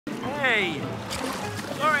Hey!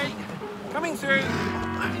 Sorry, coming through.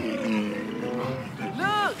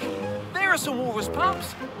 Look! There are some walrus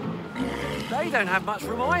pups. They don't have much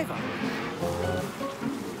room either.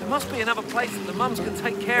 There must be another place that the mums can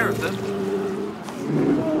take care of them.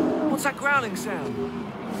 What's that growling sound?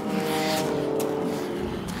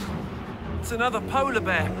 It's another polar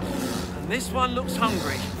bear, and this one looks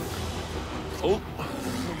hungry. Oh,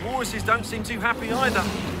 the walruses don't seem too happy either.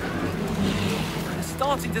 They're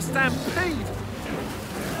starting to stampede.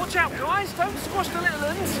 Watch out, guys, don't squash the little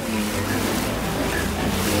ones.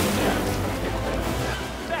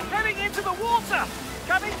 They're heading into the water,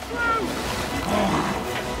 coming through.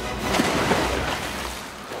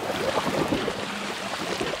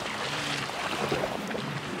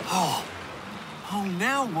 Oh,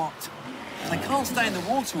 now what? They can't stay in the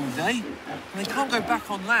water all day, and they can't go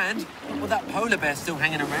back on land with that polar bear still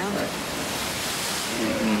hanging around.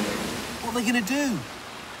 What are they going to do?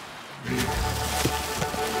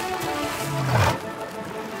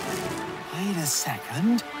 Wait a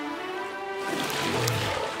second.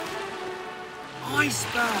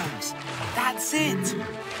 Icebergs! That's it!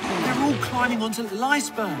 They're all climbing onto little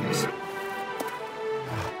icebergs.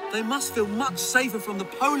 They must feel much safer from the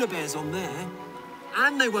polar bears on there,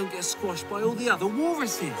 and they won't get squashed by all the other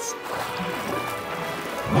walruses.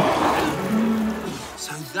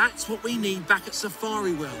 So that's what we need back at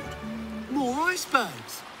Safari World. More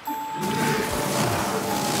icebergs.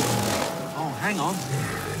 Oh, hang on.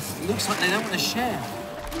 It looks like they don't want to share.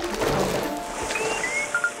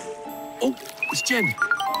 Oh, it's Jen.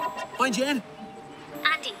 Hi, Jen.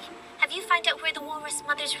 Andy, have you found out where the walrus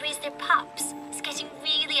mothers raise their pups? It's getting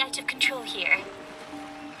really out of control here.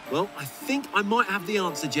 Well, I think I might have the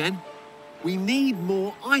answer, Jen. We need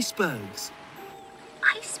more icebergs.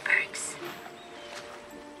 Icebergs?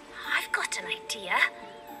 I've got an idea.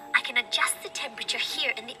 I can adjust the temperature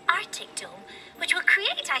here in the Arctic dome, which will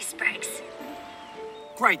create icebergs.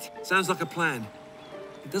 Great. Sounds like a plan.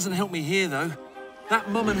 It doesn't help me here, though. That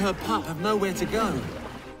mum and her pup have nowhere to go.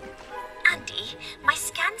 Andy, my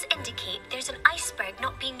scans indicate there's an iceberg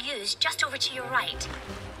not being used just over to your right.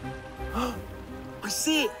 I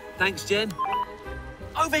see it. Thanks, Jen.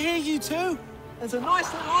 Over here, you two. There's a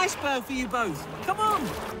nice little iceberg for you both. Come on.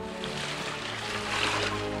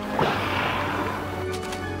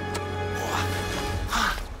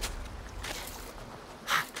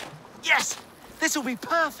 Yes! This will be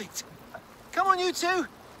perfect. Come on, you two.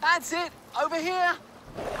 That's it. Over here.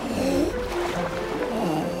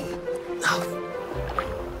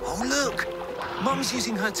 Oh, look. Mum's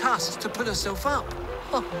using her tusks to pull herself up.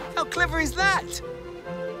 Oh, how clever is that?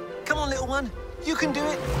 Come on, little one. You can do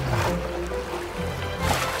it.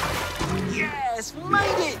 Yes,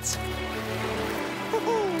 made it!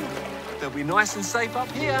 Woohoo! They'll be nice and safe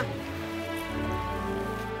up here.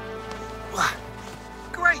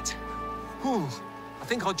 Great. Whew. I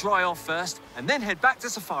think I'll dry off first and then head back to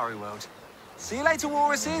Safari World. See you later,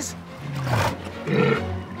 walruses.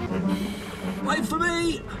 Wait for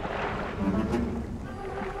me!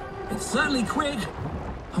 It's certainly quick.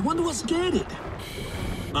 I wonder what scared it.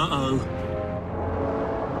 Uh-oh.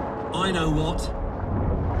 I know what.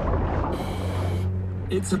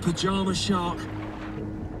 It's a pajama shark.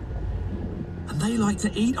 And they like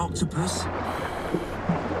to eat octopus.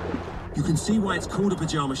 You can see why it's called a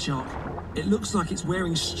pajama shark. It looks like it's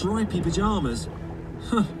wearing stripy pajamas.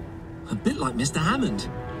 Huh. A bit like Mr. Hammond.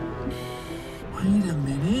 Wait a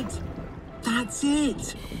minute. That's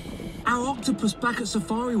it. Our octopus back at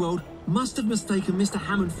Safari World must have mistaken Mr.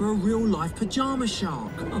 Hammond for a real-life pajama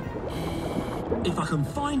shark. If I can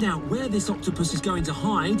find out where this octopus is going to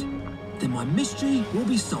hide, then my mystery will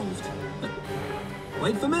be solved.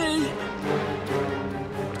 Wait for me!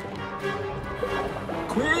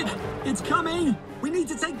 Quick! It's coming! We need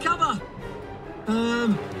to take cover!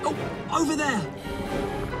 Oh, over there!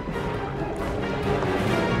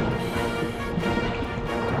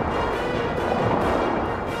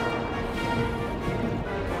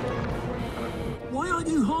 Why aren't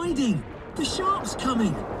you hiding? The shark's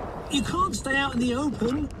coming! You can't stay out in the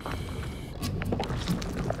open!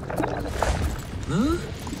 Huh?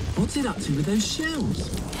 What's it up to with those shells?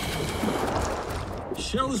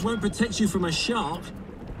 Shells won't protect you from a shark,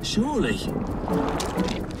 surely.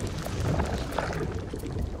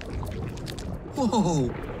 Whoa!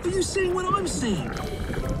 Are you seeing what I'm seeing?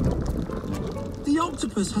 The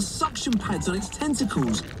octopus has suction pads on its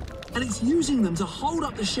tentacles, and it's using them to hold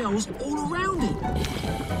up the shells all around it.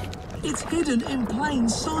 It's hidden in plain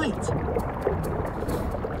sight.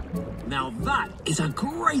 Now that is a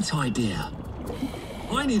great idea.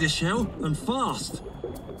 I need a shell, and fast.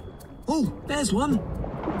 Oh, there's one.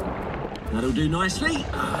 That'll do nicely.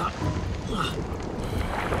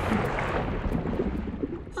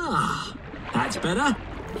 That's better.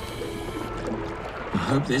 I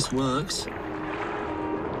hope this works.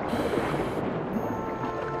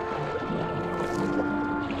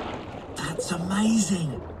 That's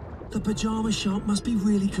amazing. The pajama shark must be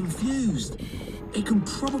really confused. It can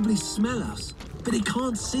probably smell us, but it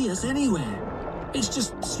can't see us anywhere. It's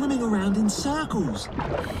just swimming around in circles.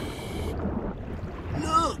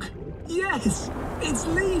 Look! Yes! It's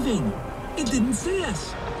leaving! It didn't see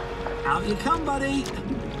us! Out you come, buddy!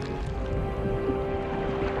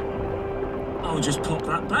 I'll just pop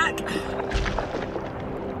that back.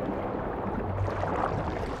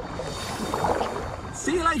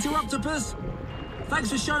 See you later, Octopus! Thanks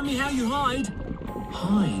for showing me how you hide.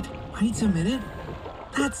 Hide? Wait a minute.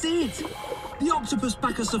 That's it! The octopus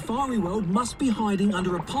back at Safari World must be hiding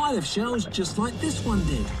under a pile of shells just like this one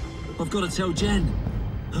did. I've got to tell Jen.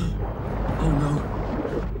 Oh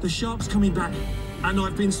no. The shark's coming back, and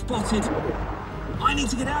I've been spotted. I need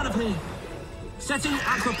to get out of here. Setting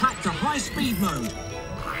Aquatic to high speed mode.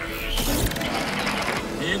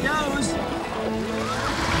 Here goes.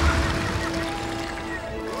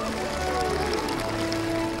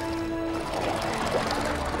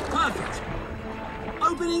 Perfect.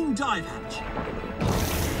 Opening dive hatch.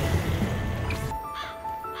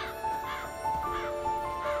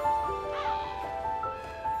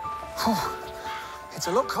 It's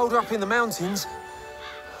a lot colder up in the mountains.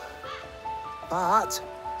 But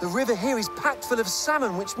the river here is packed full of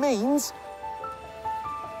salmon, which means...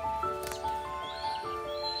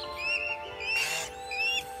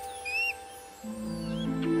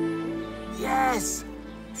 Yes!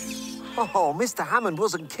 Oh, Mr. Hammond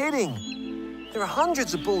wasn't kidding. There are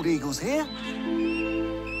hundreds of bald eagles here.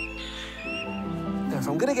 Now, if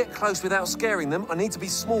I'm going to get close without scaring them, I need to be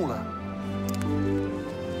smaller.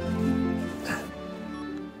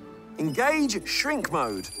 Engage shrink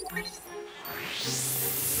mode.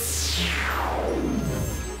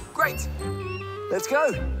 Great. Let's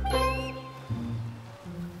go.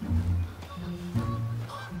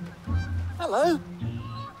 Hello.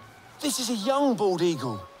 This is a young bald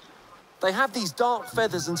eagle. They have these dark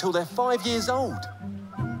feathers until they're 5 years old.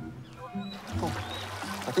 Oh,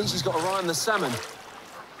 I think she's got her eye on the salmon.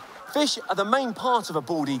 Fish are the main part of a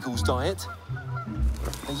bald eagle's diet.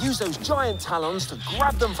 They use those giant talons to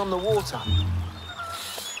grab them from the water.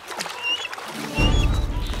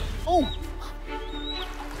 Oh!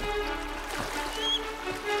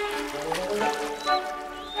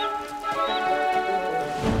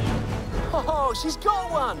 Oh, she's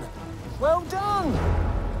got one! Well done!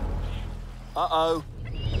 Uh-oh.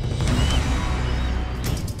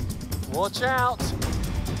 Watch out!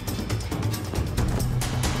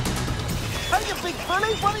 Hey, you big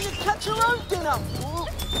bully! Why don't you catch your own dinner?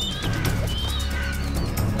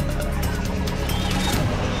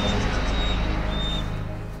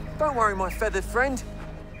 Don't worry, my feathered friend.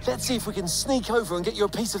 Let's see if we can sneak over and get you a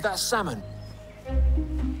piece of that salmon.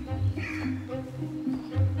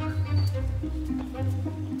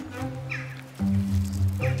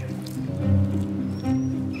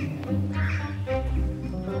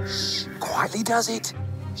 Shh, quietly does it.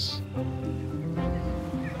 Shh.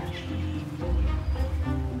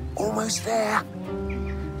 Almost there.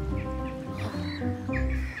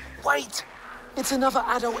 Wait! It's another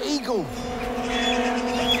adult eagle.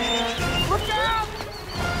 Look out!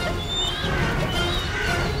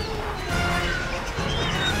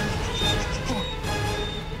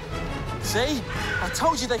 See? I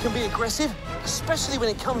told you they can be aggressive, especially when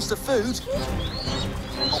it comes to food.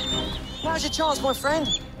 Oh, now's your chance, my friend.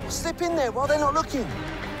 Slip in there while they're not looking.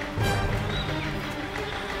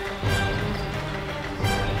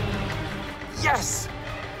 Yes!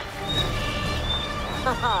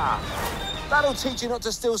 Haha! That'll teach you not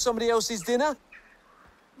to steal somebody else's dinner.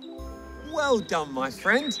 Well done, my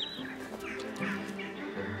friend.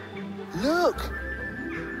 Look!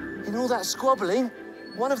 In all that squabbling,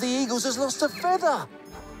 one of the eagles has lost a feather.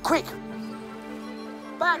 Quick!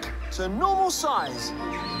 Back to normal size.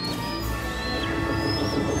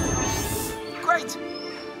 Great!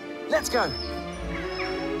 Let's go.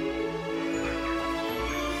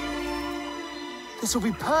 This will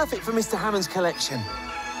be perfect for Mr. Hammond's collection.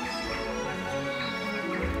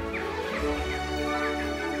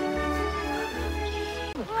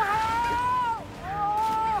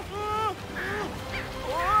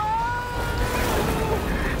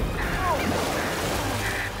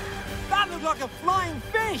 That looked like a flying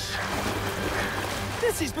fish!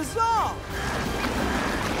 This is bizarre!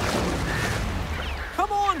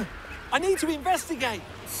 Come on! I need to investigate!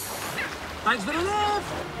 Thanks for the lift!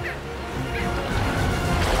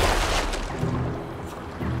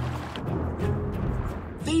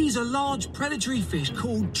 These are large predatory fish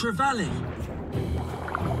called trevally.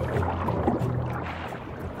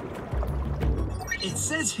 It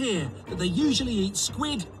says here that they usually eat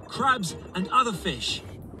squid, crabs, and other fish.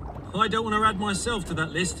 I don't want to add myself to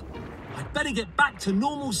that list. I'd better get back to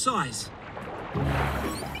normal size.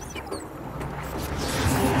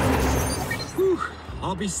 Whew,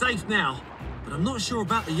 I'll be safe now, but I'm not sure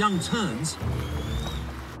about the young terns.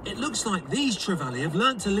 It looks like these trevally have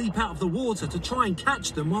learnt to leap out of the water to try and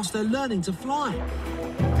catch them whilst they're learning to fly.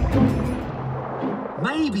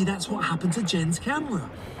 Maybe that's what happened to Jen's camera.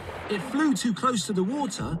 It flew too close to the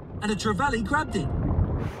water and a trevally grabbed it.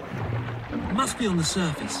 Must be on the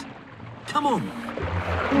surface. Come on.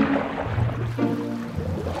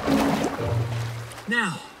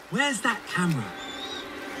 Now, where's that camera?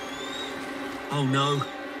 Oh no,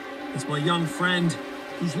 it's my young friend.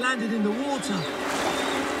 He's landed in the water.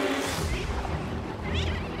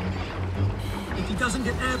 If he doesn't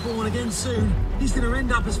get airborne again soon, he's going to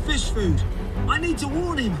end up as fish food. I need to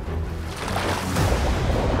warn him.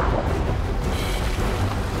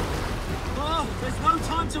 Oh, there's no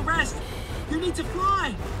time to rest. You need to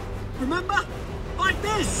fly. Remember? Like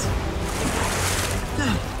this.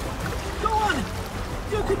 Go on.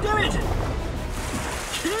 You can do it.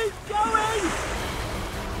 Keep going.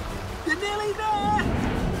 You're nearly there.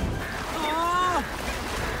 Oh.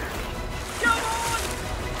 Come on.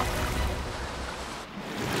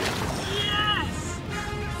 Yes.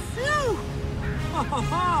 Phew.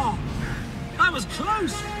 Oh, that was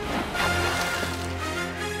close.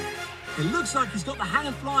 It looks like he's got the hang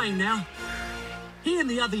of flying now. He and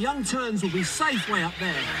the other young terns will be safe way up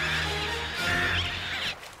there.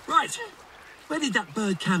 Right, where did that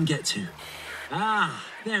bird cam get to? Ah,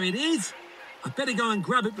 there it is. I'd better go and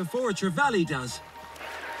grab it before a trevally does.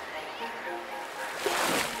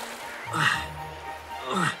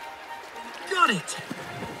 Got it.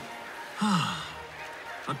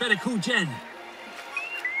 I'd better call Jen.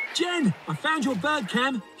 Jen, I found your bird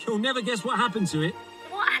cam. You'll never guess what happened to it.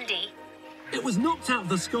 What, Andy? It was knocked out of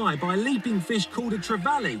the sky by a leaping fish called a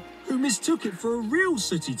trevally, who mistook it for a real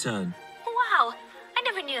sooty tern. Wow, I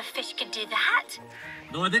never knew a fish could do that.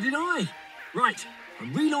 Neither did I. Right,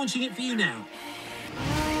 I'm relaunching it for you now.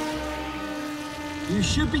 You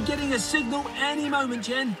should be getting a signal any moment,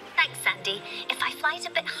 Jen. Thanks, Andy. If I fly it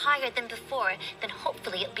a bit higher than before, then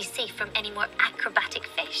hopefully it'll be safe from any more acrobatic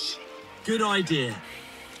fish. Good idea.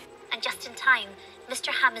 And just in time,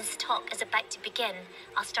 Mr. Hammond's talk is about to begin.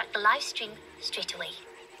 I'll start the live stream straight away.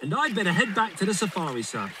 And I'd better head back to the safari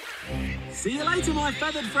sub. See you later, my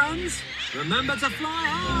feathered friends. Remember to fly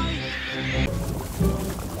high.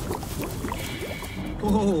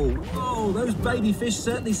 Whoa, those baby fish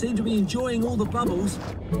certainly seem to be enjoying all the bubbles.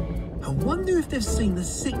 I wonder if they've seen the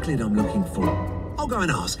cichlid I'm looking for. I'll go and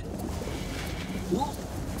ask. Whoa.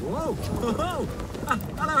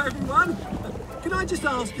 Hello, everyone. Can I just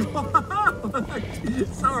ask you...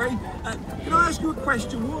 Sorry. Can I ask you a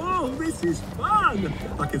question? Whoa, this is fun.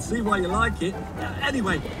 I can see why you like it.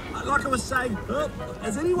 Anyway, like I was saying,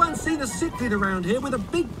 has anyone seen a cichlid around here with a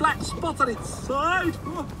big black spot on its side?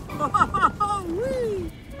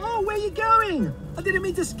 Oh, where are you going? I didn't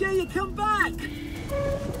mean to scare you. Come back.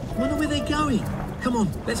 Wonder where they're going. Come on,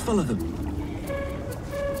 let's follow them.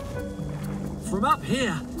 From up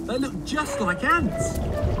here, they look just like ants.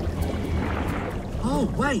 Oh,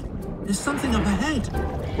 wait, there's something up ahead.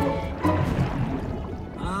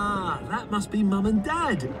 Ah, that must be Mum and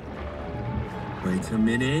Dad. Wait a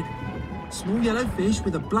minute. Small yellow fish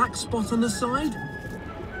with a black spot on the side?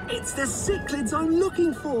 It's the cichlids I'm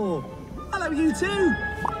looking for. Hello, you two.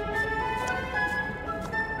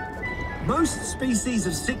 Most species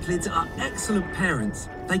of cichlids are excellent parents.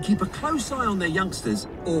 They keep a close eye on their youngsters,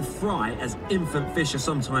 or fry as infant fish are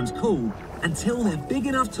sometimes called, until they're big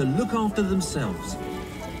enough to look after themselves.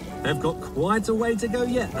 They've got quite a way to go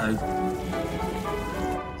yet, though.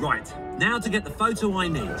 Right, now to get the photo I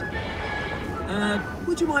need.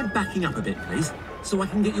 Would you mind backing up a bit, please, so I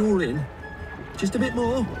can get you all in? Just a bit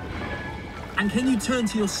more. And can you turn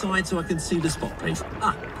to your side so I can see the spot, please?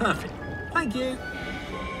 Ah, perfect. Thank you.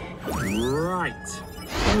 Right.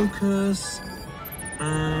 Focus.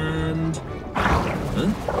 And...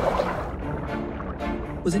 Huh?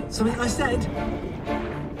 Was it something I said?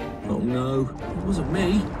 Oh no, it wasn't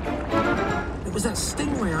me. It was that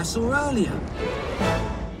stingray I saw earlier.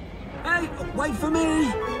 Hey, wait for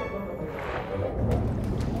me!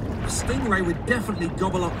 A stingray would definitely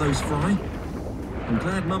gobble up those fry. I'm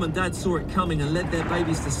glad Mum and Dad saw it coming and led their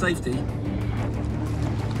babies to safety.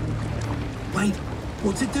 Wait,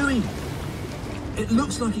 what's it doing? It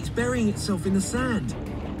looks like it's burying itself in the sand.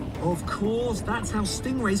 Of course, that's how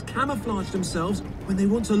stingrays camouflage themselves when they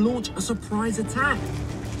want to launch a surprise attack.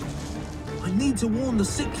 I need to warn the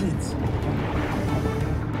cichlids.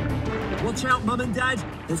 Watch out, Mum and Dad.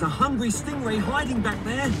 There's a hungry stingray hiding back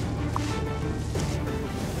there.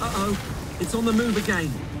 Uh-oh, it's on the move again.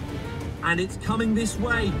 And it's coming this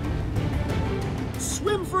way.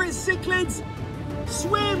 Swim for it, cichlids!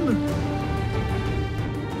 Swim!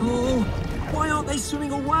 Oh, why aren't they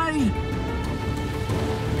swimming away?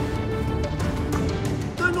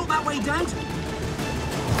 No, not that way, Dad.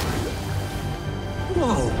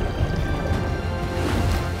 Whoa.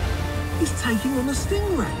 He's taking on a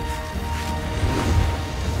stingray.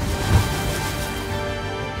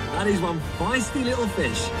 That is one feisty little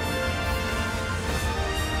fish.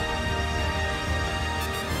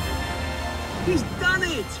 He's done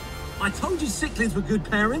it! I told you cichlids were good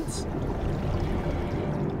parents.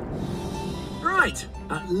 Right,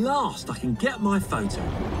 at last I can get my photo.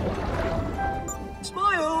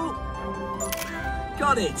 Smile!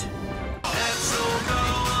 Got it.